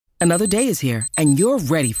Another day is here, and you're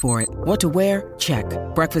ready for it. What to wear? Check.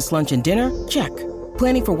 Breakfast, lunch, and dinner? Check.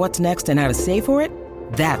 Planning for what's next and how to save for it?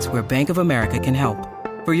 That's where Bank of America can help.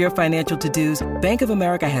 For your financial to-dos, Bank of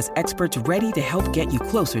America has experts ready to help get you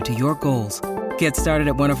closer to your goals. Get started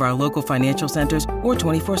at one of our local financial centers or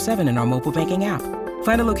 24/7 in our mobile banking app.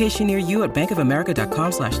 Find a location near you at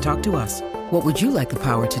bankofamerica.com/talktous. What would you like the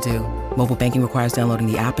power to do? Mobile banking requires downloading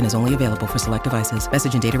the app and is only available for select devices.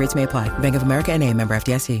 Message and data rates may apply. Bank of America N.A., member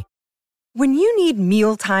FDIC. When you need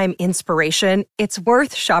mealtime inspiration, it's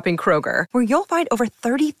worth shopping Kroger, where you'll find over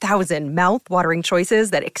 30,000 mouth-watering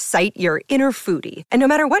choices that excite your inner foodie. And no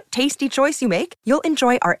matter what tasty choice you make, you'll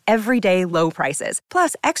enjoy our everyday low prices,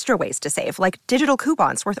 plus extra ways to save, like digital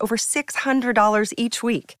coupons worth over $600 each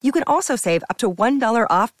week. You can also save up to $1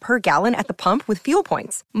 off per gallon at the pump with fuel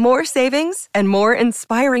points. More savings and more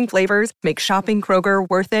inspiring flavors make shopping Kroger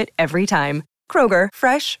worth it every time. Kroger,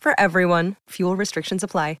 fresh for everyone. Fuel restrictions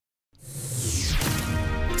apply.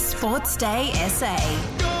 Sportsday SA.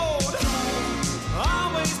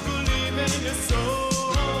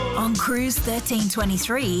 On Cruise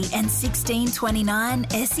 1323 and 1629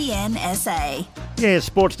 SEN SA. Yeah,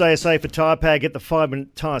 Sportsday SA for Tyre Power. Get the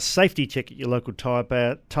 5-minute tyre safety check at your local Tyre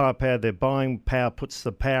Power. Tyre Power, their buying power puts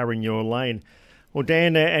the power in your lane. Well,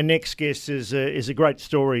 Dan, our next guest is a great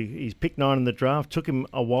story. He's picked 9 in the draft. Took him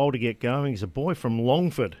a while to get going. He's a boy from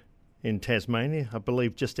Longford in Tasmania, I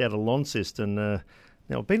believe just out of Launceston.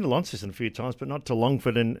 Now, I've been to Launceston a few times, but not to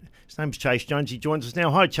Longford, and his name's Chayce Jones. He joins us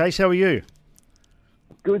now. Hi, Chayce, how are you?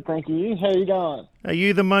 Good, thank you. How are you going? Are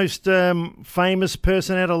you the most famous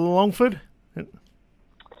person out of Longford?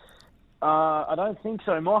 I don't think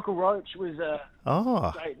so. Michael Roach was a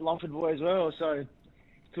great Longford boy as well, so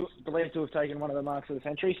believed to have taken one of the marks of the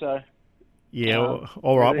century, so... Yeah,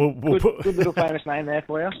 all right. We'll put good little famous name there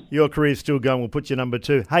for you. Your career's still going. We'll put you number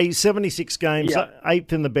 2. Hey, 76 games, yeah.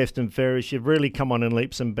 8th in the best and fairest. You've really come on in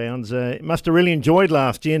leaps and bounds. You must have really enjoyed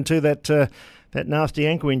last year until that nasty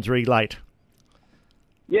ankle injury late.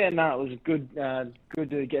 Yeah, no, it was good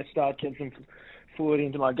to get some fluid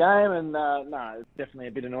into my game, and it's definitely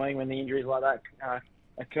a bit annoying when the injuries like that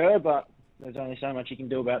occur, but there's only so much you can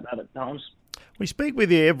do about that at times. We speak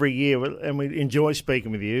with you every year, and we enjoy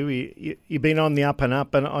speaking with you. You've been on the up and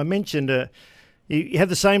up, and I mentioned you had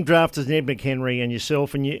the same draft as Ned McHenry and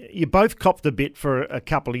yourself, and you both copped a bit for a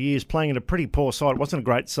couple of years, playing in a pretty poor side. It wasn't a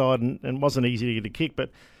great side and wasn't easy to get a kick, but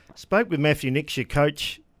I spoke with Matthew Nix, your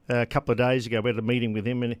coach, a couple of days ago. We had a meeting with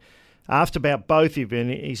him and asked about both of you, and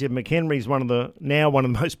he said McHenry's one of the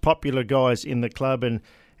most popular guys in the club, and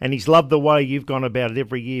he's loved the way you've gone about it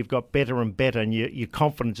every year. You've got better and better, and your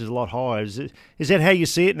confidence is a lot higher. Is that how you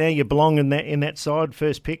see it now? You belong in that side,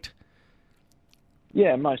 first picked?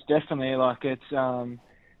 Yeah, most definitely. Like it's a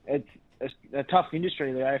tough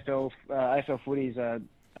industry. The AFL footy is a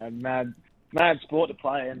mad sport to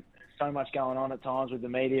play, and so much going on at times with the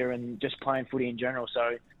media and just playing footy in general.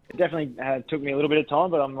 So it definitely took me a little bit of time,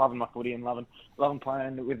 but I'm loving my footy and loving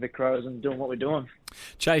playing with the Crows and doing what we're doing.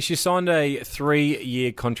 Chayce, you signed a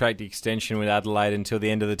 3-year contract extension with Adelaide until the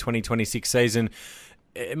end of the 2026 season.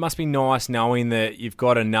 It must be nice knowing that you've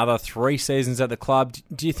got another 3 seasons at the club.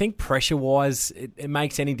 Do you think pressure-wise it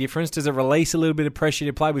makes any difference? Does it release a little bit of pressure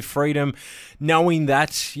to play with freedom, knowing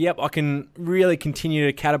that, yep, I can really continue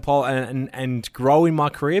to catapult and grow in my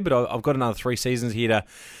career, but I've got another 3 seasons here to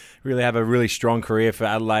really have a really strong career for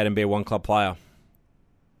Adelaide and be a one-club player?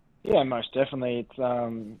 Yeah, most definitely. It's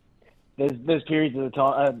there's periods of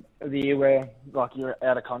the year where like you're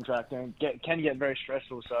out of contract and can get very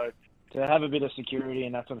stressful. So to have a bit of security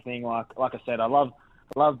and that sort of thing, like I said, I love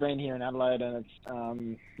being here in Adelaide, and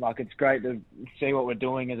it's great to see what we're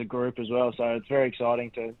doing as a group as well. So it's very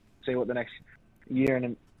exciting to see what the next year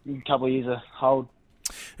and a couple of years hold.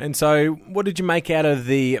 And so, what did you make out of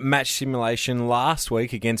the match simulation last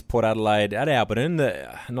week against Port Adelaide at Alberton?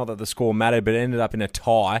 Not that the score mattered, but it ended up in a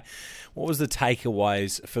tie. What was the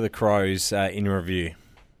takeaways for the Crows in review?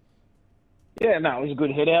 Yeah, no, it was a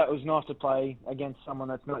good hit out. It was nice to play against someone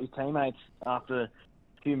that's not your teammates after a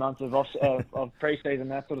few months of pre-season,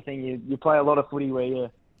 that sort of thing. You play a lot of footy where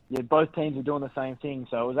both teams are doing the same thing.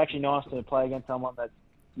 So it was actually nice to play against someone that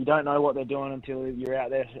you don't know what they're doing until you're out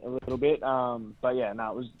there a little bit. But yeah,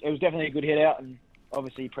 no, it was definitely a good hit out, and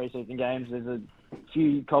obviously pre-season games, there's a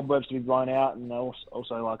few cobwebs to be blown out, and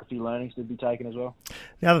also like a few learnings to be taken as well.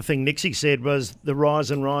 The other thing Nixie said was the rise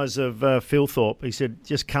of Phil Thorpe. He said,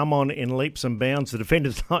 just come on in leaps and bounds. The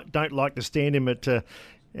defenders don't like to stand him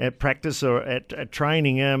at practice or at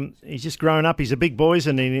training. He's just grown up. He's a big boy,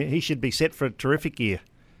 and he should be set for a terrific year.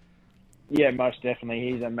 Yeah, most definitely.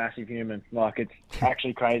 He's a massive human. Like, it's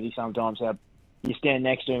actually crazy sometimes how you stand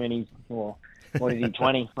next to him and what is he,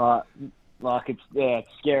 20? It's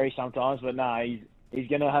scary sometimes, but no, he's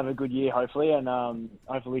going to have a good year, hopefully, and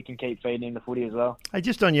hopefully we can keep feeding him the footy as well. Hey,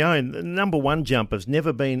 just on your own, the number one jumper's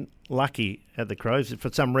never been lucky at the Crows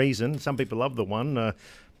for some reason. Some people love the one,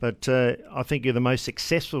 but I think you're the most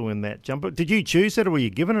successful in that jumper. Did you choose it, or were you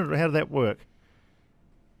given it, or how did that work?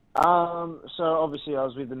 So obviously I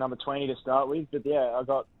was with the number 20 to start with, but yeah, I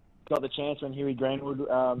got the chance when Huey Greenwood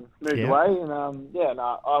moved away, and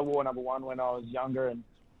I wore number one when I was younger, and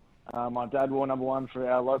my dad wore number one for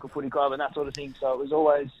our local footy club and that sort of thing. So it was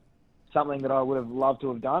always something that I would have loved to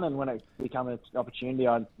have done, and when it became an opportunity,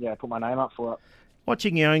 I put my name up for it.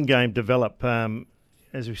 Watching your own game develop,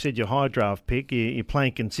 as we said, your high draft pick, you're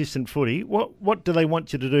playing consistent footy. What do they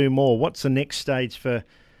want you to do more? What's the next stage for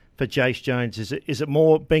Chayce Jones? Is it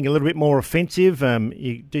more being a little bit more offensive?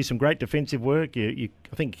 You do some great defensive work. You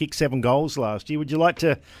I think you kicked 7 goals last year. Would you like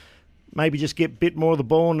to maybe just get a bit more of the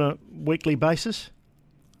ball on a weekly basis?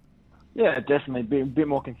 Yeah, definitely be a bit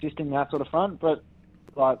more consistent in that sort of front. But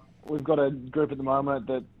we've got a group at the moment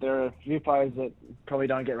that there are a few players that probably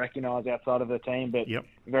don't get recognised outside of the team, but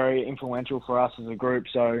very influential for us as a group.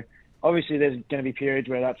 So obviously there's going to be periods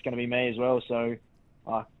where that's going to be me as well. So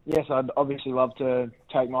yes, I'd obviously love to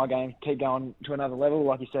take my game, keep going to another level,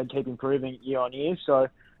 like you said, keep improving year on year. So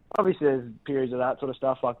obviously there's periods of that sort of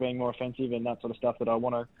stuff, like being more offensive and that sort of stuff that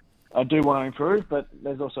I do want to improve, but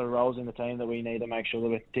there's also roles in the team that we need to make sure that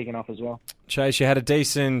we're ticking off as well. Chayce, you had a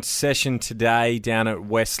decent session today down at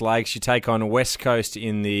West Lakes. You take on West Coast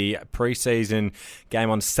in the pre-season game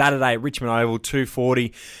on Saturday at Richmond Oval,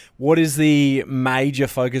 2:40. What is the major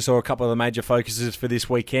focus, or a couple of the major focuses for this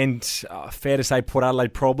weekend? Fair to say Port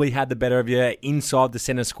Adelaide probably had the better of you inside the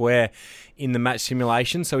centre square in the match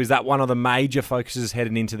simulation. So is that one of the major focuses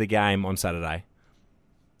heading into the game on Saturday?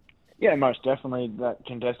 Yeah, most definitely. That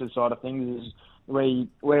contested side of things is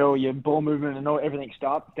where all your ball movement and everything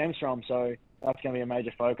stems from. So that's going to be a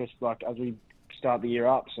major focus, as we start the year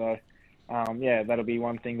up. So that'll be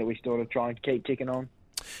one thing that we sort of try and keep ticking on.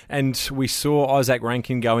 And we saw Isaac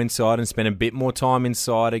Rankin go inside and spend a bit more time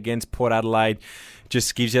inside against Port Adelaide.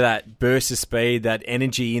 Just gives you that burst of speed, that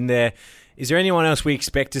energy in there. Is there anyone else we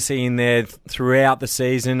expect to see in there throughout the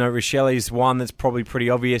season? Rochelle's one that's probably pretty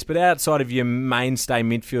obvious, but outside of your mainstay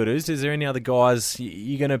midfielders, is there any other guys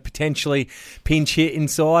you're going to potentially pinch hit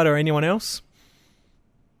inside, or anyone else?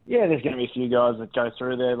 Yeah, there's going to be a few guys that go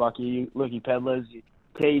through there, like you, Lukey Pedlers,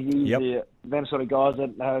 Teasies, them sort of guys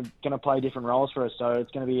that are going to play different roles for us. So it's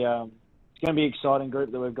going to be an exciting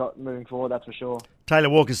group that we've got moving forward, that's for sure. Taylor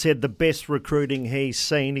Walker said the best recruiting he's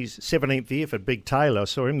seen. He's 17th year for Big Taylor. I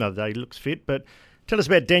saw him the other day. He looks fit. But tell us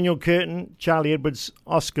about Daniel Curtin, Charlie Edwards,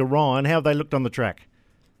 Oscar Ryan. How have they looked on the track?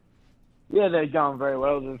 Yeah, they're going very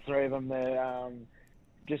well. The three of them, they're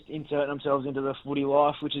just inserting themselves into the footy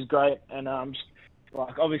life, which is great. And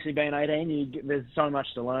obviously being 18, there's so much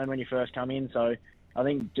to learn when you first come in. So I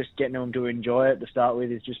think just getting them to enjoy it to start with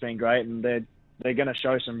has just been great. And they're going to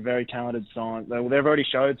show some very talented signs. They've already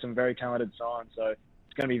showed some very talented signs, so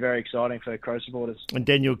it's going to be very exciting for Crow supporters. And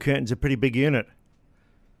Daniel Curtin's a pretty big unit.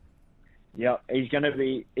 Yeah, he's going to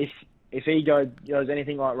be, if he goes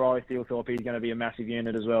anything like Riley Steelthorpe, he's going to be a massive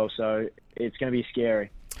unit as well, so it's going to be scary.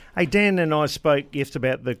 Hey, Dan and I spoke yesterday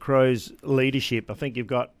about the Crows' leadership. I think you've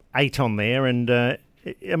got 8 on there, and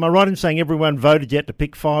am I right in saying everyone voted you had to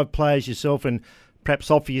pick 5 players yourself and perhaps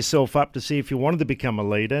offer yourself up to see if you wanted to become a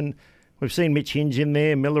leader? And we've seen Mitch Hinge in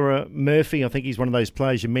there, Miller Murphy. I think he's one of those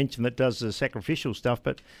players you mentioned that does the sacrificial stuff.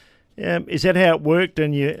 But is that how it worked?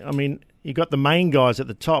 And you got the main guys at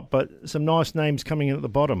the top, but some nice names coming in at the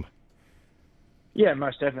bottom. Yeah,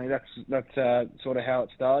 most definitely. That's sort of how it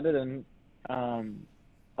started. And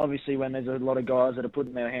obviously, when there's a lot of guys that are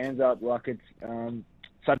putting their hands up, it's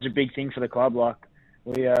such a big thing for the club.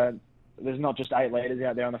 There's not just 8 leaders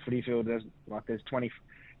out there on the footy field. There's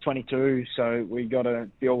 22, so we got to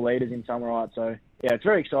be all leaders in some right. So yeah, it's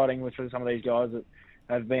very exciting for some of these guys that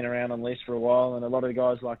have been around on lists for a while, and a lot of the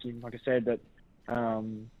guys like I said that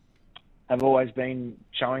have always been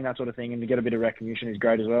showing that sort of thing, and to get a bit of recognition is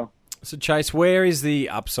great as well. So Chayce, where is the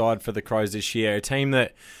upside for the Crows this year? A team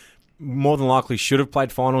that more than likely should have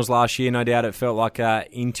played finals last year. No doubt it felt like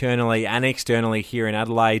internally and externally here in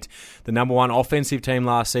Adelaide, the number one offensive team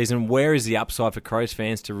last season. Where is the upside for Crows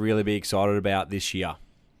fans to really be excited about this year?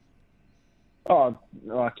 Oh,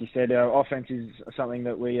 like you said, our offense is something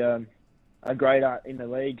that we are great at in the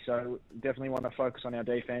league, so definitely want to focus on our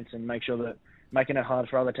defence and make sure that making it hard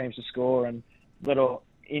for other teams to score, and that'll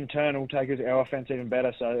in turn will take our offense even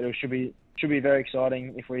better. So it should be very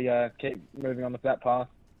exciting if we keep moving on that path.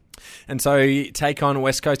 And so you take on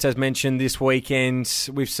West Coast, as mentioned, this weekend.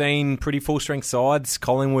 We've seen pretty full-strength sides.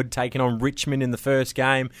 Collingwood taking on Richmond in the first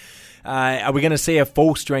game. Are we going to see a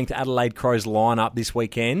full-strength Adelaide Crows lineup this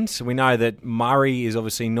weekend? We know that Murray is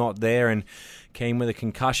obviously not there and Keane with a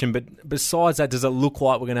concussion. But besides that, does it look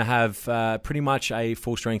like we're going to have pretty much a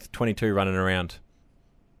full-strength 22 running around?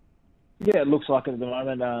 Yeah, it looks like it at the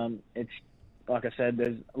moment. It's like I said,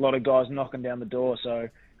 there's a lot of guys knocking down the door. So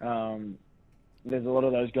there's a lot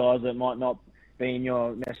of those guys that might not be in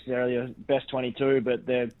your necessarily your best 22, but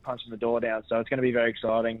they're punching the door down. So it's going to be very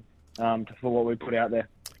exciting for what we put out there.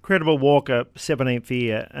 Credible Walker, 17th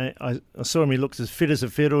year. I saw him. He looks as fit as a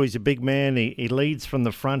fiddle. He's a big man. He leads from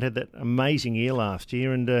the front. Had that amazing year last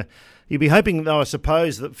year. And you'd be hoping, though, I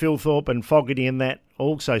suppose, that Phil Thorpe and Fogarty and that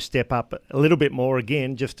also step up a little bit more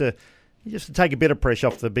again, just to take a bit of pressure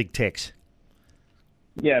off the big Tex.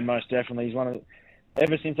 Yeah, most definitely. He's one of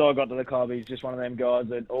ever since I got to the club, he's just one of them guys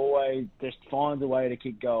that always just finds a way to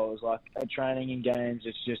kick goals. Like at training in games,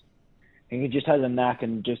 it's just he just has a knack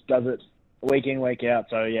and just does it week in, week out.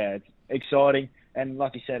 So yeah, it's exciting. And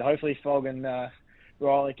like you said, hopefully Fogg and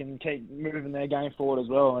Riley can keep moving their game forward as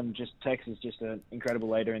well. And just Tex is just an incredible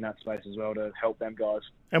leader in that space as well to help them guys.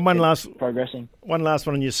 And progressing. One last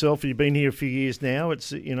one on yourself. You've been here a few years now.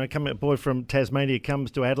 It's a boy from Tasmania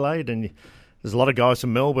comes to Adelaide and. There's a lot of guys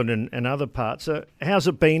from Melbourne and other parts. So how's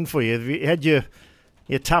it been for you? Have you had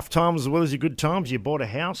your tough times as well as your good times? You bought a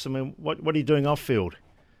house. I mean, what are you doing off field?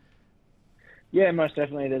 Yeah, most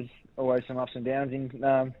definitely. There's always some ups and downs in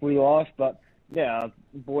footy life, but yeah, I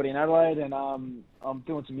bought in Adelaide and I'm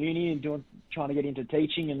doing some uni and trying to get into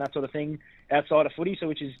teaching and that sort of thing outside of footy, so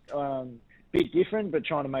which is a bit different, but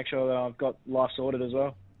trying to make sure that I've got life sorted as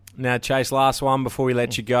well. Now, Chayce, last one before we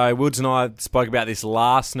let you go. Woods and I spoke about this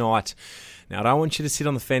last night. Now, I don't want you to sit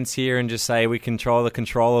on the fence here and just say we control the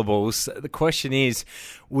controllables. The question is,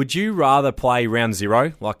 would you rather play round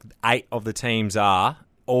 0, like 8 of the teams are,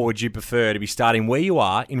 or would you prefer to be starting where you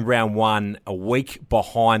are in round 1 a week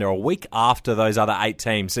behind or a week after those other 8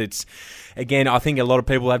 teams? It's, again, I think a lot of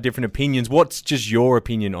people have different opinions. What's just your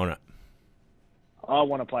opinion on it? I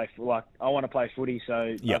want to play footy,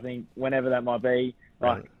 so yep. I think whenever that might be,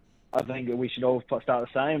 right. I think that we should all start the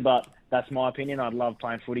same, but that's my opinion. I'd love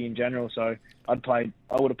playing footy in general, so I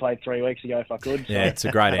would have played 3 weeks ago if I could. So. Yeah, it's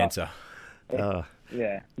a great answer. It's going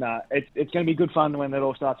to be good fun when it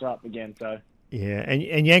all starts up again. So yeah,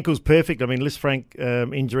 and your ankle's perfect. I mean, Liz Frank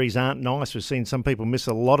injuries aren't nice. We've seen some people miss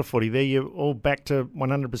a lot of footy there. You're all back to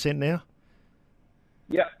 100% now?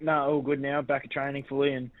 Yeah, no, all good now. Back at training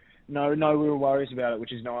fully, and no real worries about it,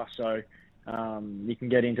 which is nice. So. You can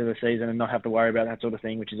get into the season and not have to worry about that sort of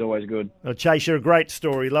thing, which is always good. Well, Chayce, you're a great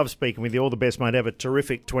story. Love speaking with you. All the best, mate. Have a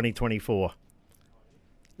terrific 2024.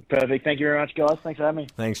 Perfect. Thank you very much, guys. Thanks for having me.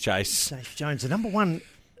 Thanks, Chayce. Chayce Jones, the number one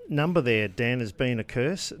number there, Dan, has been a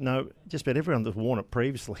curse. No, just about everyone that's worn it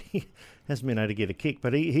previously hasn't been able to get a kick,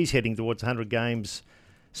 but he's heading towards 100 games.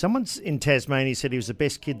 Someone's in Tasmania said he was the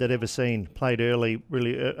best kid they'd ever seen. Played early,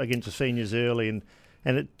 really against the seniors early,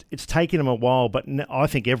 and it's taken him a while, but I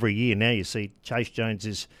think every year now you see Chayce Jones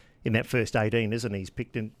is in that first 18, isn't he? He's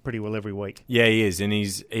picked in pretty well every week. Yeah, he is, and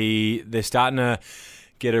they're starting to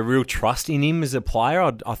get a real trust in him as a player.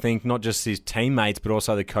 I think not just his teammates, but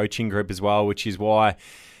also the coaching group as well, which is why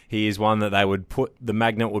he is one that the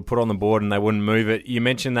magnet would put on the board and they wouldn't move it. You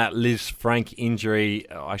mentioned that Liz Frank injury.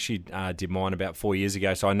 I actually did mine about 4 years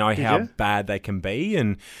ago, so I know how bad they can be,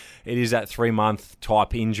 and it is that 3-month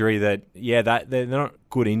type injury that they're not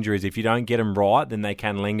good injuries. If you don't get them right, then they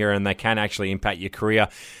can linger and they can actually impact your career.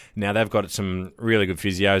 Now, they've got some really good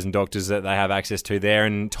physios and doctors that they have access to there,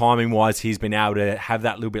 and timing-wise, he's been able to have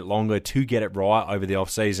that little bit longer to get it right over the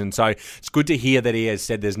off-season. So it's good to hear that he has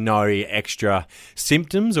said there's no extra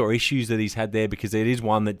symptoms or issues that he's had there, because it is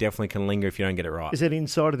one that definitely can linger if you don't get it right. Is that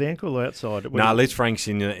inside of the ankle or outside? No, Liz Frank's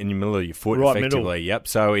in the middle of your foot, right, effectively. Middle. Yep.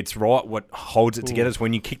 So it's right. What holds it together is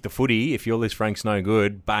when you kick the footy, if your Liz Frank's no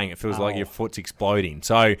good, bang, it feels like your foot's exploding.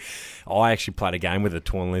 So I actually played a game with a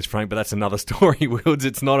torn Liz Frank, but that's another story, Wilds.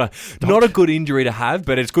 It's not a good injury to have,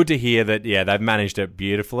 but it's good to hear that, they've managed it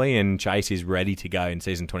beautifully, and Chayce is ready to go in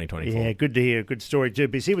season 2024. Yeah, good to hear. Good story, too,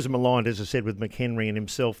 because he was maligned, as I said, with McHenry and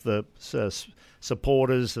himself, the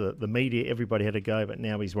supporters, the media, everybody had a go, but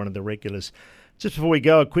now he's one of the regulars. Just before we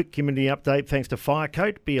go, a quick community update. Thanks to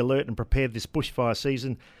Firecoat. Be alert and prepared this bushfire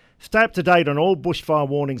season. Stay up to date on all bushfire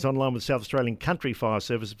warnings online with South Australian Country Fire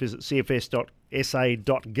Service. Visit cfs.sa.gov.au.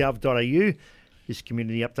 This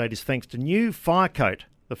community update is thanks to new Firecoat,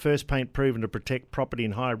 the first paint proven to protect property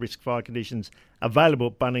in high-risk fire conditions, available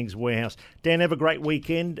at Bunnings Warehouse. Dan, have a great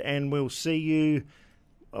weekend, and we'll see you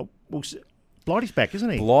Blighty's back, isn't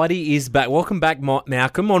he? Blighty is back. Welcome back,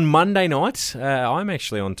 Malcolm. On Monday night, I'm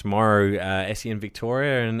actually on tomorrow, SEN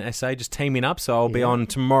Victoria and SA just teaming up, so I'll be on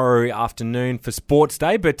tomorrow afternoon for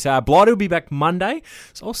Sportsday, but Blighty will be back Monday,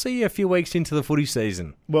 so I'll see you a few weeks into the footy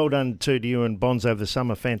season. Well done to you and Bonds over the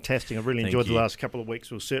summer. Fantastic. I've really enjoyed you. the last couple of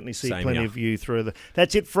weeks. We'll certainly see Same plenty here. of you through.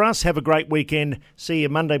 That's it for us. Have a great weekend. See you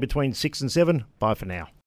Monday between 6 and 7. Bye for now.